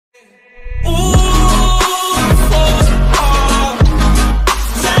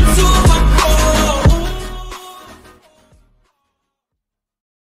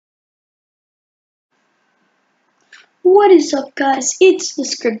What is up, guys? It's the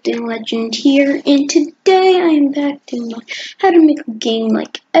Scripting Legend here, and today I am back doing my how to make a game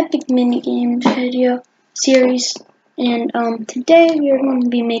like epic minigames video series. And today we are going to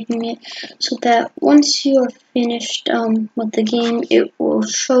be making it so that once you are finished with the game, it will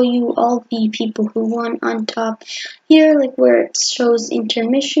show you all the people who won on top here, like where it shows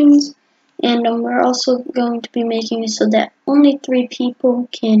intermissions. And we're also going to be making it so that only 3 people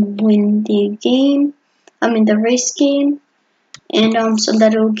can win the game. The race game, and so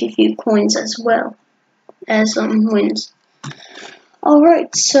that it will give you coins as well as wins.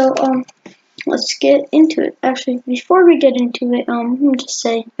 Alright, so let's get into it. Actually, before we get into it, let me just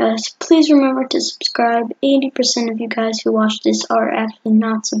say, guys, please remember to subscribe. 80% of you guys who watch this are actually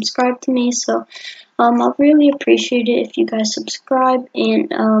not subscribed to me, so I'll really appreciate it if you guys subscribe,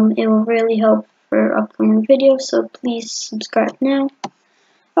 and it will really help for upcoming videos, so please subscribe now.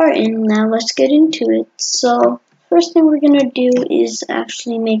 Alright, and now let's get into it. So, first thing we're gonna do is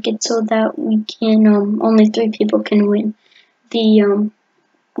actually make it so that we can, only 3 people can win the,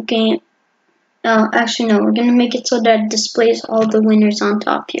 game. Actually no, we're gonna make it so that it displays all the winners on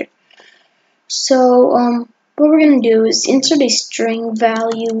top here. So, what we're gonna do is insert a string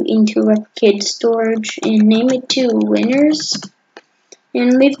value into replicated storage and name it to winners.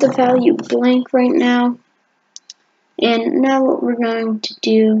 And leave the value blank right now. And now what we're going to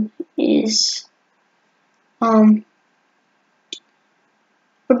do is we're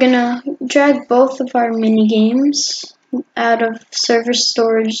gonna drag both of our mini games out of server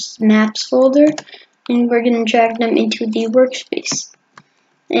storage maps folder, and we're gonna drag them into the workspace.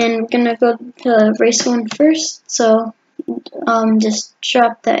 And we're gonna go to race 1 first, so just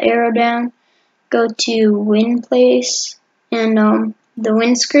drop the arrow down, go to win place, and the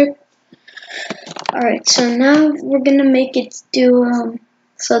win script. Alright, so now we're gonna make it do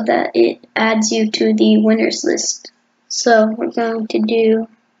so that it adds you to the winners list. So we're going to do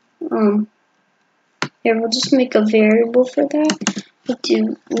here, we'll just make a variable for that. We'll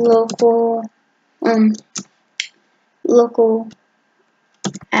do local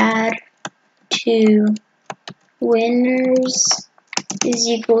add to winners is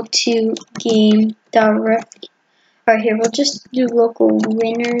equal to game.rep. Alright, here we'll just do local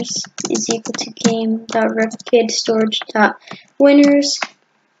winners is equal to game.replicated storage.winners.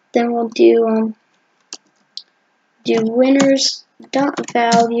 Then we'll do winners dot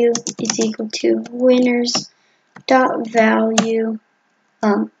value is equal to winners dot value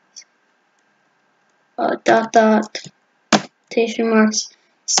dot quotation marks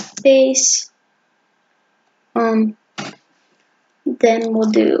space then we'll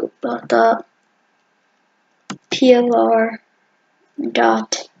do dot plr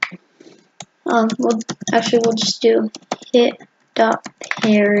dot we'll just do hit dot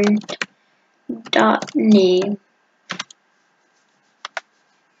parent dot name.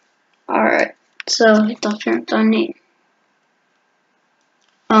 Alright, so hit dot parent dot name.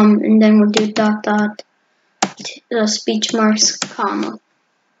 And then we'll do dot speech marks comma.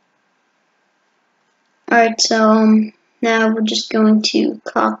 Alright, so now we're just going to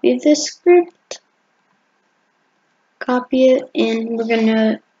copy this script. Copy it, and we're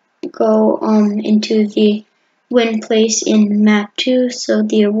gonna go into the win place in map 2, so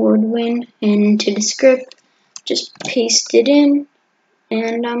the award win, and into the script, just paste it in,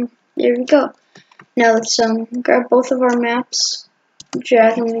 and there we go. Now let's grab both of our maps,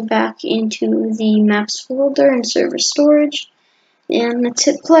 drag them back into the maps folder in server storage, and let's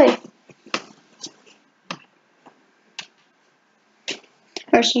hit play.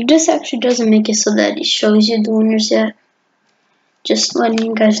 Alright, so this actually doesn't make it so that it shows you the winners yet. Just letting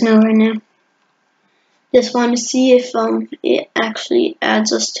you guys know right now. Just want to see if it actually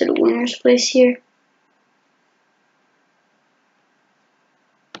adds us to the winners place here.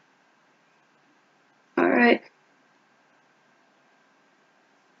 Alright,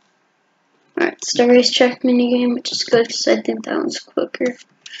 it's the racetrack minigame, which is good because I think that one's quicker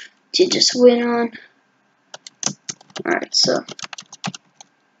to just win on. Alright, so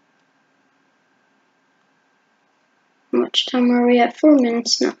how much time are we at? 4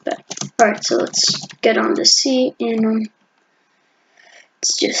 minutes, not bad. Alright, so let's get on the seat and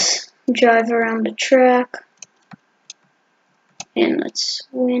let's just drive around the track and let's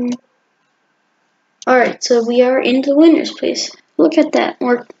win. Alright, so we are in the winner's place. Look at that,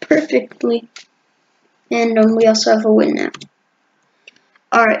 worked perfectly. And we also have a win now.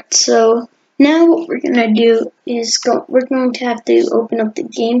 Alright, so now what we're gonna do is we're going to have to open up the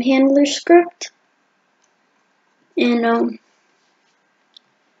game handler script. And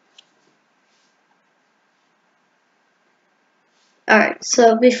Alright,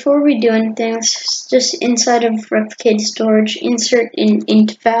 so before we do anything, let's just inside of replicated storage, insert an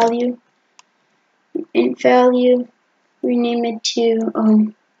int value. Int value, rename it to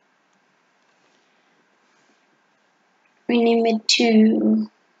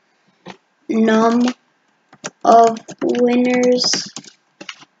num of winners.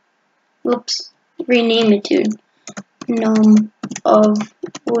 Whoops, rename it to num of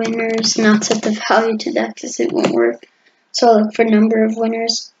winners, not set the value to that because it won't work. So I'll look for number of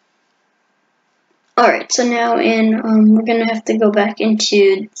winners. Alright, so now we're going to have to go back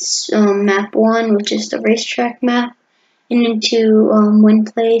into map 1, which is the racetrack map, and into win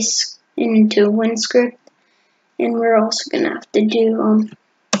place, and into win script, and we're also going to have to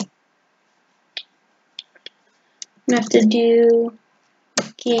do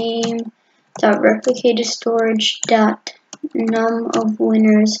game.replicatorstorage.num of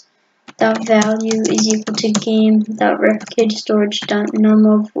winners dot value is equal to game.replicatorstorage.num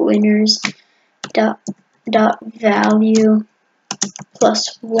of winners dot value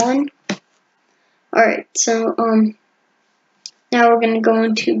plus 1. Alright, so now we're going to go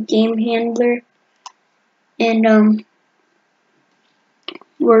into game handler, and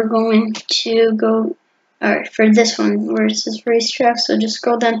we're going to go, alright, for this one where it says racetrack, so just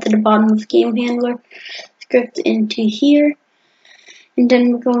scroll down to the bottom of game handler, script into here, and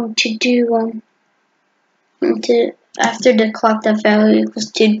then we're going to do after the clock that value equals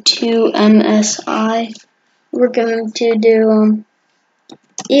to 2 MSI, we're going to do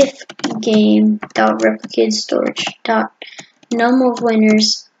if game.replicatestorage.num of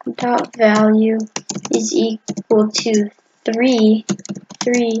winners dot value is equal to 3,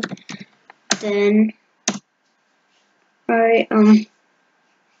 then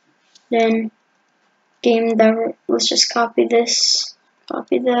then game that, let's just copy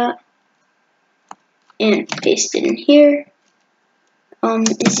that, and paste it in here,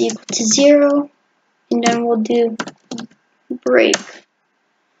 is equal to 0, and then we'll do break.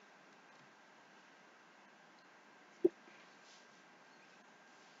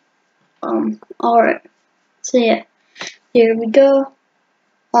 Alright, so yeah, here we go.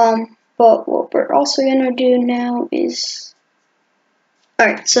 But what we're also gonna do now is,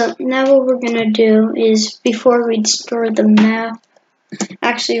 alright, so now what we're gonna do is, before we destroy the map,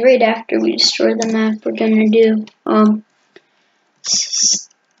 actually right after we destroy the map, we're gonna do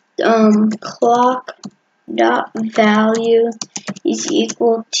clock dot value is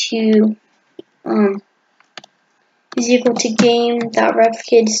equal to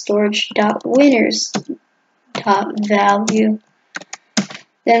game.replicatestorage.winners dot value.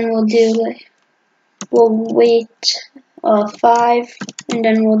 Then we'll wait 5, and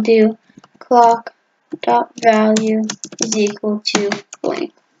then we'll do clock dot value is equal to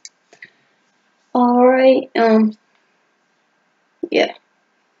blank. Alright, yeah.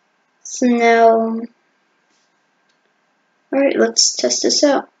 So now, alright, let's test this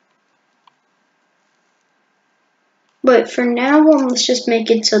out. But for now, let's just make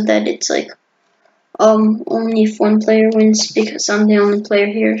it so that it's like only if one player wins, because I'm the only player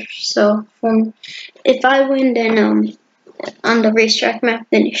here. So if I win, then on the racetrack map,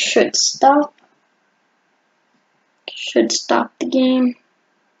 then it should stop. Should stop the game.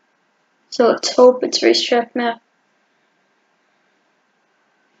 So let's hope it's racetrack map.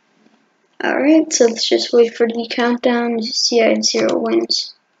 Alright, so let's just wait for the countdown to see I have 0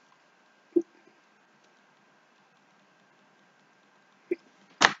 wins.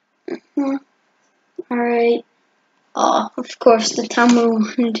 Alright. Of course the timer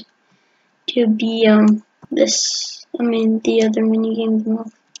wanted to be the other minigame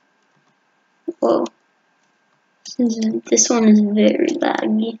mode. Whoa. This one is very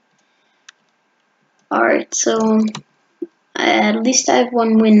laggy. Alright, so at least I have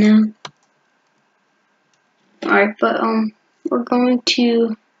 1 win now. Alright, but we're going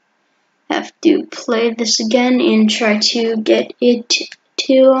to have to play this again and try to get it to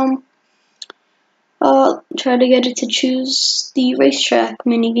choose the racetrack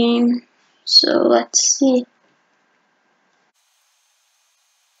minigame. So let's see.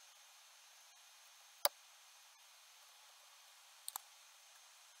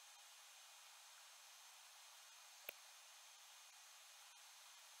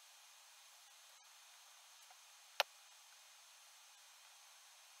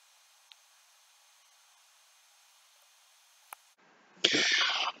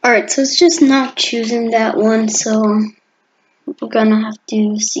 Alright, so it's just not choosing that one, so we're gonna have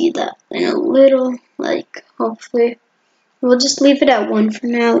to see that in a little, hopefully. We'll just leave it at 1 for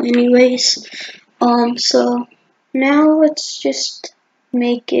now anyways. So now let's just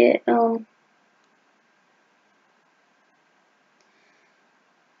make it,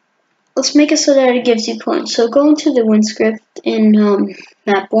 let's make it so that it gives you coins. So go into the win script in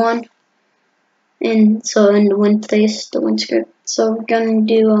map 1, and so in the win place, the win script. So we're gonna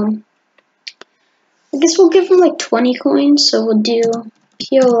do I guess we'll give them like 20 coins. So we'll do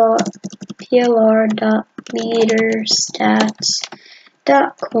plr dot leader stats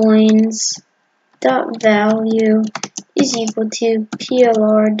dot coins dot value is equal to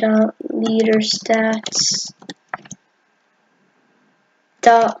plr dot leader stats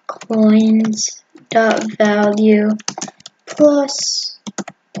dot coins dot value plus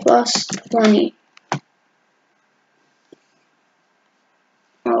 20.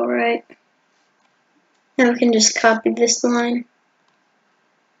 Alright, now we can just copy this line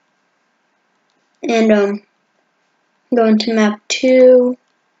and go into map 2,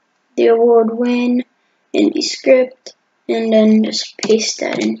 the award win, in the script, and then just paste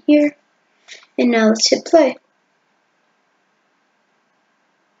that in here. And now let's hit play.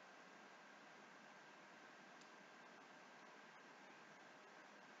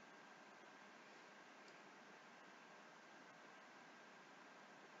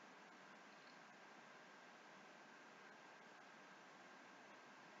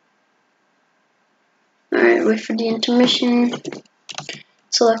 Alright, wait for the intermission.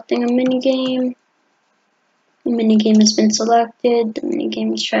 Selecting a minigame. The minigame has been selected. The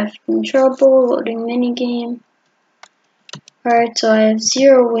minigame is trafficking trouble. Loading minigame. Alright, so I have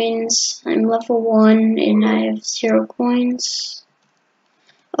 0 wins. I'm level 1 and I have 0 coins.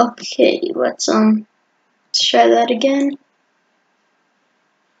 Okay, let's try that again.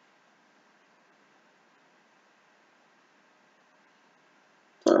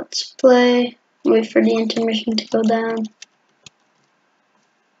 So let's play. Wait for the intermission to go down.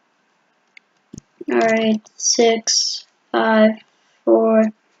 Alright, 6, 5, 4,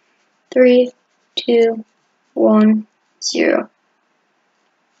 3, 2, 1, 0.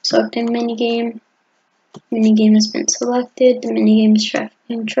 Selecting minigame. Minigame has been selected. The minigame is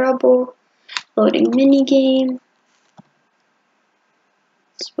trafficking trouble. Loading minigame.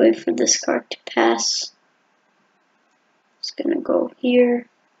 Let's wait for this card to pass. It's gonna go here.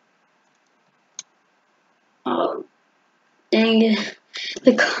 Oh, dang it.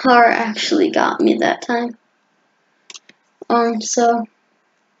 The car actually got me that time. So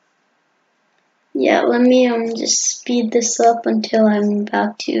yeah, let me just speed this up until I'm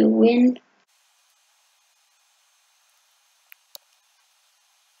about to win.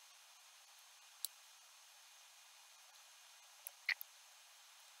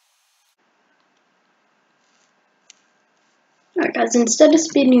 Alright guys, instead of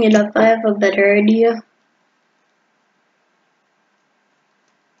speeding it up, I have a better idea.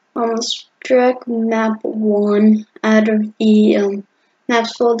 Let's drag map 1 out of the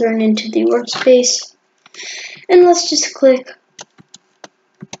maps folder and into the workspace. And let's just click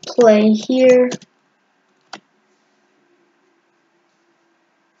play here.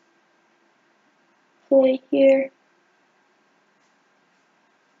 Play here.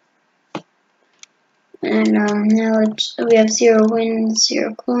 And now we have 0 wins,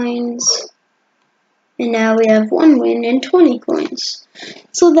 0 coins. And now we have 1 win and 20 coins.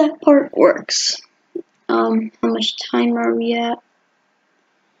 So that part works. How much time are we at?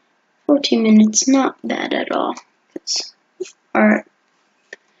 14 minutes, not bad at all. Alright.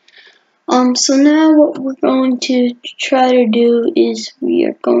 So now what we're going to try to do is we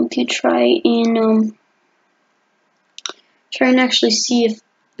are going to try and actually see if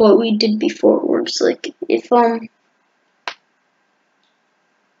what we did before works. Like if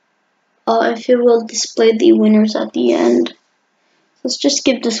it will display the winners at the end. Let's just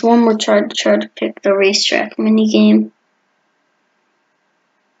give this one more try to pick the racetrack minigame.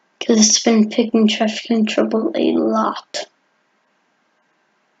 Because it's been picking traffic trouble a lot.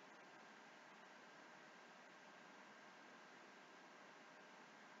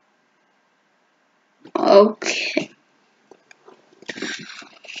 Okay.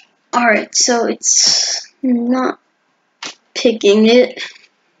 Alright, so it's not picking it.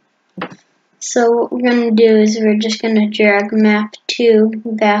 So what we're going to do is we're just going to drag map 2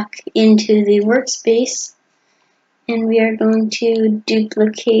 back into the workspace. And we are going to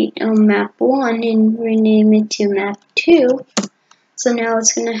duplicate map 1 and rename it to map 2. So now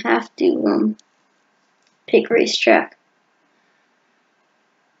it's going to have to pick racetrack.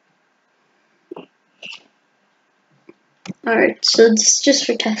 Alright, so this is just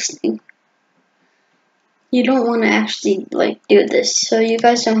for testing. You don't want to actually do this, so you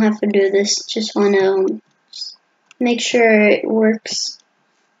guys don't have to do this. Just want to make sure it works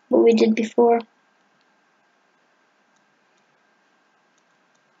what we did before.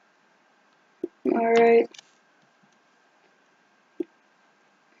 Alright.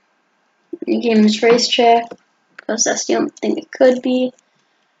 Minigames racetrack, because that's the only thing it could be.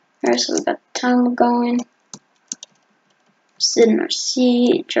 Alright, so we got the timer going. Sit in our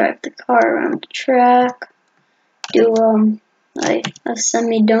seat, drive the car around the track, do like a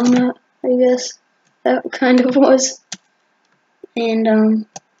semi-donut, I guess that kind of was, and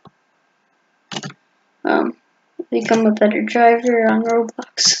become a better driver on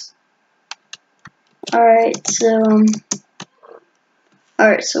Roblox. Alright,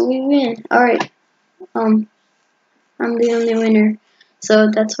 so we win. Alright, I'm the only winner, so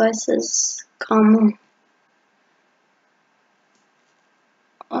that's why it says comma.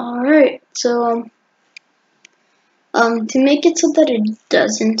 Alright, so to make it so that it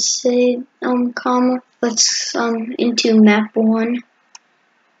doesn't say comma, let's into map 1.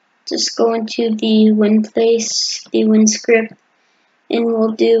 Just go into the win place, the win script, and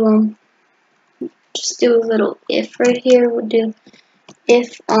we'll do just do a little if right here. We'll do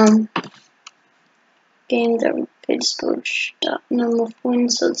if game that page storage dot num of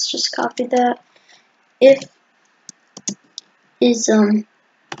wins. So let's just copy that. If is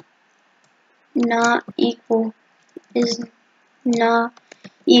not equal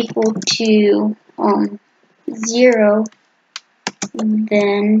to 0,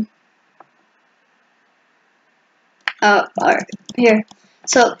 then alright, here.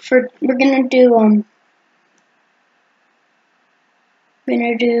 So we're gonna do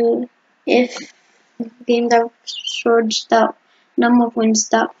if game that storage dot num of wins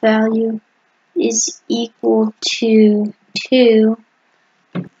dot value is equal to 2,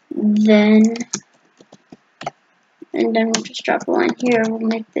 then we'll just drop a line here. We'll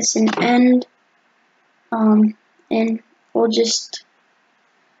make this an end, and we'll just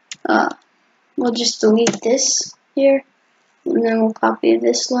delete this here, and then we'll copy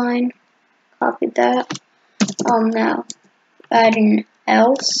this line, copy that. Now add an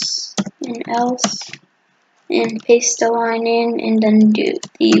else, and paste the line in, and then do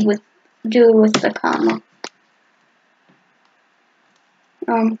it with the comma.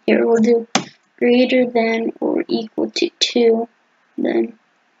 Here we'll do greater than or equal to 2. Then,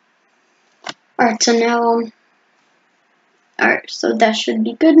 alright. So now, alright. So that should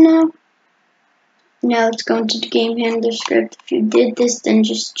be good now. Now let's go into the game handler script. If you did this, then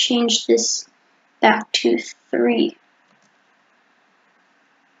just change this back to 3.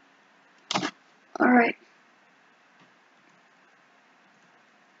 Alright.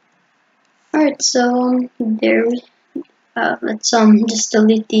 Alright, so there we let's just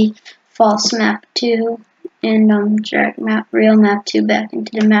delete the false map 2 and drag real map 2 back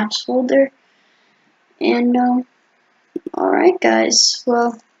into the maps folder. And alright guys,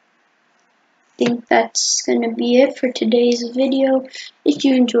 well, I think that's gonna be it for today's video. If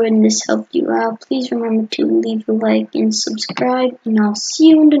you enjoyed and this helped you out, please remember to leave a like and subscribe, and I'll see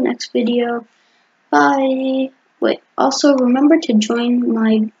you in the next video. Bye. Wait, also remember to join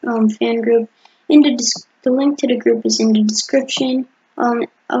my fan group. The link to the group is in the description.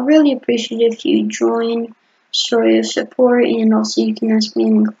 I'll really appreciate it if you join, show your support, and also you can ask me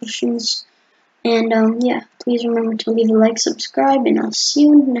any questions. And yeah, please remember to leave a like, subscribe, and I'll see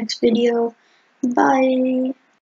you in the next video. Bye.